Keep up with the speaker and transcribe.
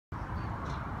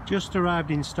Just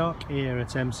arrived in stock here at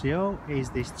MCO is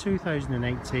this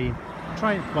 2018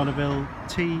 Triumph Bonneville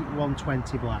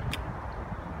T120 Black.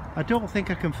 I don't think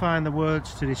I can find the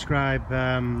words to describe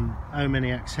how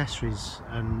many accessories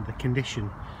and the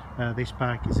condition this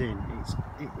bike is in.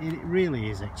 It really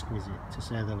is exquisite, to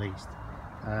say the least.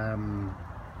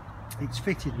 It's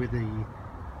fitted with the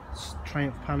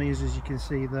Triumph panniers, as you can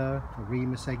see there, a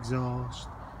Remus exhaust,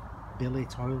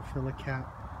 billet oil filler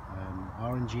cap,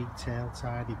 orangey tail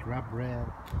tidy, grab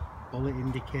rail, bullet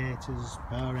indicators,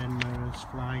 bar end mirrors,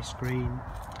 fly screen,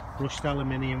 brushed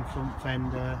aluminium front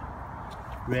fender,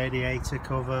 radiator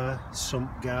cover,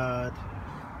 sump guard,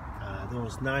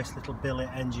 those nice little billet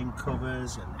engine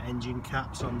covers and engine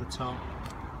caps on the top,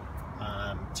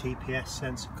 TPS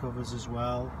sensor covers as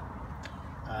well,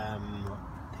 the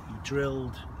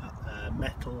drilled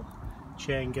metal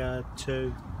chain guard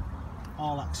too,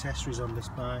 all accessories on this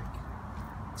bike,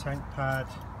 tank pad,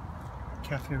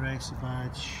 cafe racer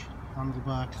badge,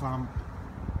 handlebar clamp,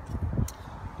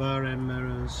 bar end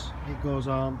mirrors. It goes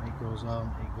on, it goes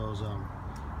on, it goes on.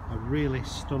 A really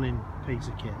stunning piece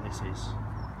of kit this is.